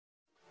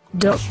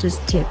Doctor's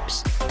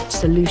Tips,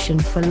 Solution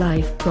for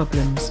Life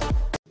Problems.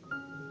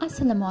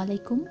 আসসালামু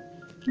আলাইকুম।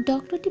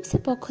 Doctor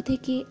টিপসের পক্ষ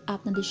থেকে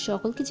আপনাদের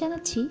সকলকে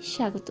জানাচ্ছি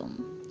স্বাগতম।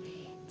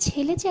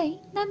 ছেলে চাই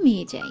না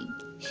মেয়ে চাই,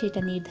 সেটা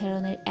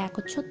নির্ধারণের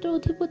একচ্ছত্র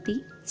অধিপতি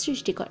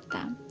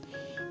সৃষ্টিকর্তা।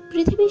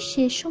 পৃথিবীর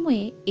শেষ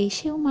সময়ে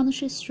এসেও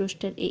মানুষের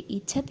স্রষ্টার এই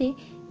ইচ্ছাতে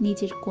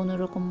নিজের কোনো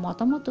রকম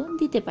মতামত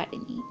দিতে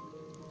পারেনি।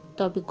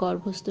 তবে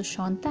গর্ভস্থ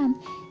সন্তান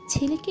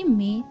ছেলে কি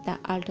মেয়ে তা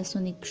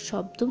আল্ট্রাসনিক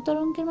শব্দ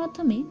তরঙ্গের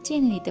মাধ্যমে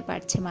জেনে নিতে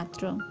পারছে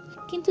মাত্র।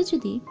 কিন্তু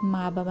যদি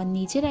মা বাবা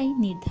নিজেরাই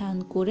নির্ধারণ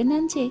করে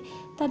নেন যে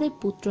তাদের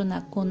পুত্র না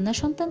কন্যা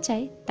সন্তান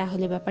চায়,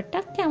 তাহলে ব্যাপারটা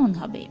কেমন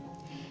হবে?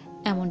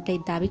 এমনটাই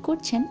দাবি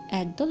করছেন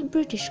একদল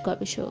ব্রিটিশ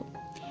গবেষক।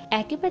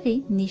 একেবারে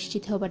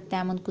নিশ্চিত হবার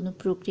তেমন কোনো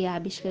প্রক্রিয়া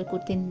আবিষ্কার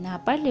করতে না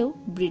পারলেও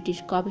ব্রিটিশ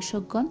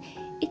গবেষকগণ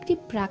একটি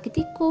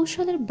প্রাকৃতিক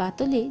কৌশলের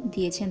বাতলে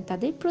দিয়েছেন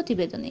তাদের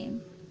প্রতিবেদনে।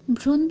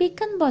 ভ্রূণ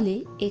বিজ্ঞান বলে,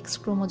 এক্স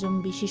ক্রোমোজোম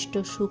বিশিষ্ট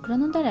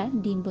শুক্রাণু দ্বারা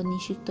ডিম্ব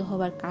নিষিক্ত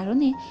হওয়ার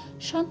কারণে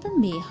সন্তান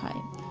মেয়ে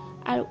হয়,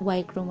 আর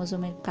ওয়াই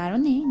ক্রোমোজোমের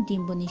কারণে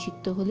ডিম্ব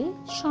নিষিক্ত হলে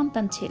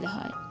সন্তান ছেলে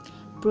হয়।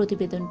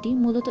 প্রতিবেদনটি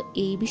মূলত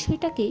এই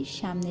বিষয়টাকে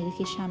সামনে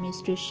রেখে স্বামী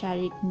স্ত্রীর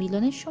শারীরিক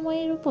মিলনের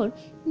সময়ের উপর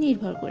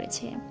নির্ভর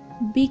করেছে।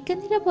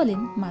 বিজ্ঞানীরা বলেন,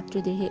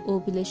 মাতৃদেহে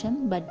ওভুলেশন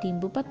বা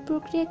ডিম্বপাত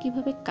প্রক্রিয়া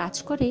কিভাবে কাজ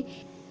করে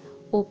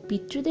ও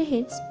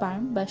পিতৃদেহের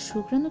স্পার্ম বা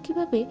শুক্রাণু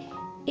কিভাবে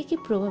একে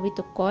প্রভাবিত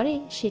করে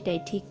সেটাই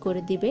ঠিক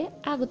করে দিবে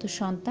আগত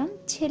সন্তান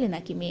ছেলে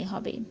নাকি মেয়ে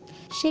হবে।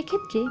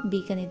 সেক্ষেত্রে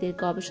বিজ্ঞানীদের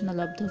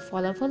গবেষণালব্ধ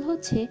ফলাফল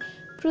হচ্ছে,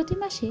 প্রতি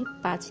মাসে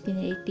 5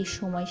 দিনের একটি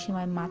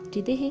সময়সীমায়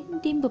মাতৃদেহে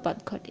ডিম্বপাত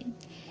ঘটে।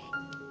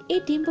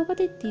 এই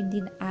ডিম্বপাতের 3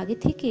 দিন আগে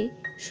থেকে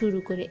শুরু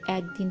করে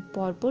 1 দিন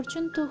পর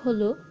পর্যন্ত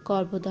হলো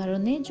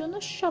গর্ভধারণের জন্য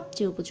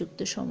সবচেয়ে উপযুক্ত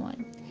সময়।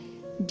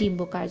 ডিম্ব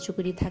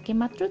কার্যকরী থাকে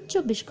মাত্র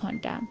 24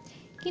 ঘন্টা,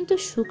 কিন্তু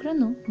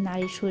শুক্রাণু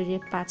নারীর শরীরে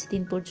 5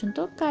 দিন পর্যন্ত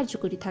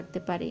কার্যকরী থাকতে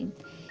পারে।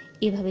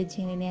 এভাবে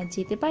জেনে নেওয়া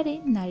যেতে পারে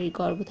নারীর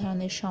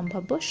গর্ভধারণের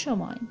সম্ভাব্য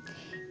সময়।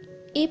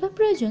 এবার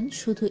প্রয়োজন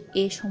শুধু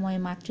এ সময়ে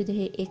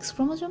মাতৃদেহে এক্স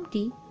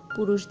ক্রোমোজোমটি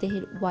পুরুষ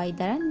দেহের ওয়াই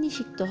দ্বারা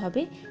নিষিক্ত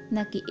হবে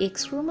নাকি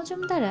এক্স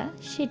ক্রোমোজোম দ্বারা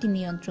সেটি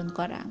নিয়ন্ত্রণ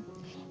করা।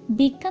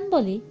 বিজ্ঞান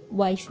বলে,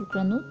 ওয়াই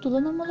শুক্রাণু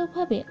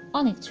তুলনামূলকভাবে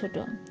অনেক ছোট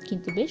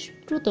কিন্তু বেশ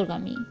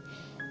দ্রুতগামী।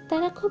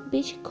 তারা খুব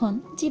বেশিক্ষণ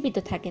জীবিত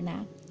থাকে না।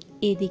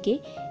 এদিকে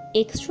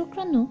এক্স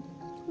শুক্রাণু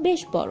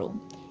বেশ বড়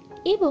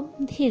এবং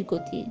ধীর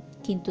গতির,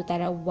 কিন্তু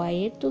তারা ওয়াই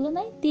এর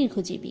তুলনায়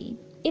দীর্ঘজীবী।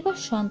 এবার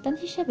সন্তান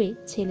হিসাবে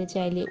ছেলে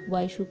চাইলে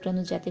ওয়াই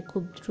শুক্রাণু যাতে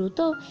খুব দ্রুত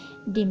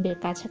ডিম্বের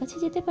কাছাকাছি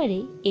যেতে পারে,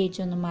 এর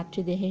জন্য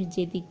মাতৃদেহের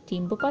যে দিক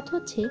ডিম্বপাত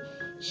হচ্ছে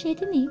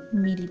সেদিনই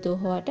মিলিত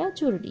হওয়াটা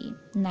জরুরি।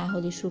 না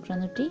হলে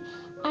শুক্রাণুটি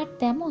আর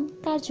তেমন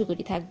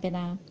কার্যকরী থাকবে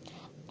না।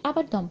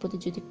 আবার দম্পতি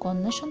যদি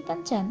কন্যা সন্তান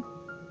চান,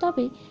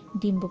 তবে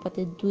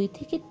ডিম্বপাতের 2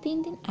 থেকে 3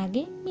 দিন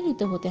আগে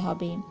মিলিত হতে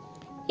হবে।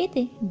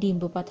 এতে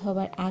ডিম্বপাত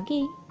হবার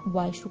আগেই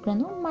ওয়াই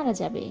শুক্রাণু মারা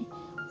যাবে,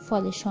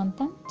 ফলে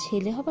সন্তান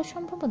ছেলে হবার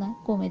সম্ভাবনা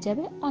কমে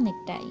যাবে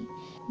অনেকটাই।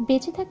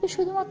 বেঁচে থাকবে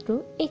শুধুমাত্র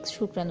এক্স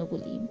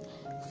শুক্রাণুগুলি,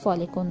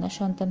 ফলে কন্যা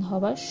সন্তান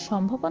হবার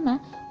সম্ভাবনা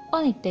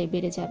অনেকটাই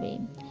বেড়ে যাবে।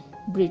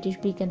 ব্রিটিশ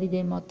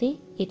বিজ্ঞানীদের মতে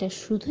এটা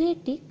শুধুই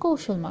একটি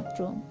কৌশল মাত্র,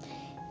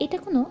 এটা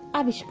কোনো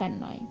আবিষ্কার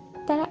নয়।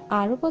 তারা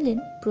আরো বলেন,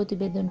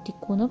 প্রতিবেদনটি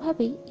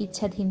কোনোভাবেই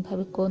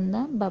ইচ্ছাধীনভাবে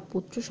কন্যা বা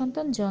পুত্র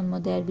সন্তান জন্ম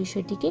দেওয়ার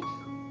বিষয়টিকে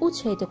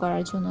উৎসাহিত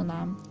করার জন্য না,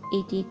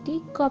 এটি একটি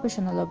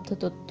গবেষণালব্ধ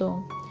তথ্য।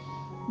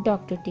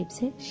 ডক্টর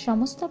টিপসের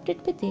সমস্ত আপডেট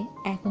পেতে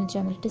এখন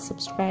চ্যানেলটি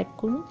সাবস্ক্রাইব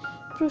করুন।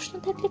 প্রশ্ন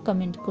থাকলে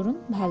কমেন্ট করুন,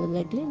 ভালো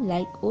লাগলে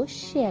লাইক ও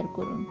শেয়ার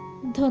করুন।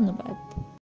 ধন্যবাদ।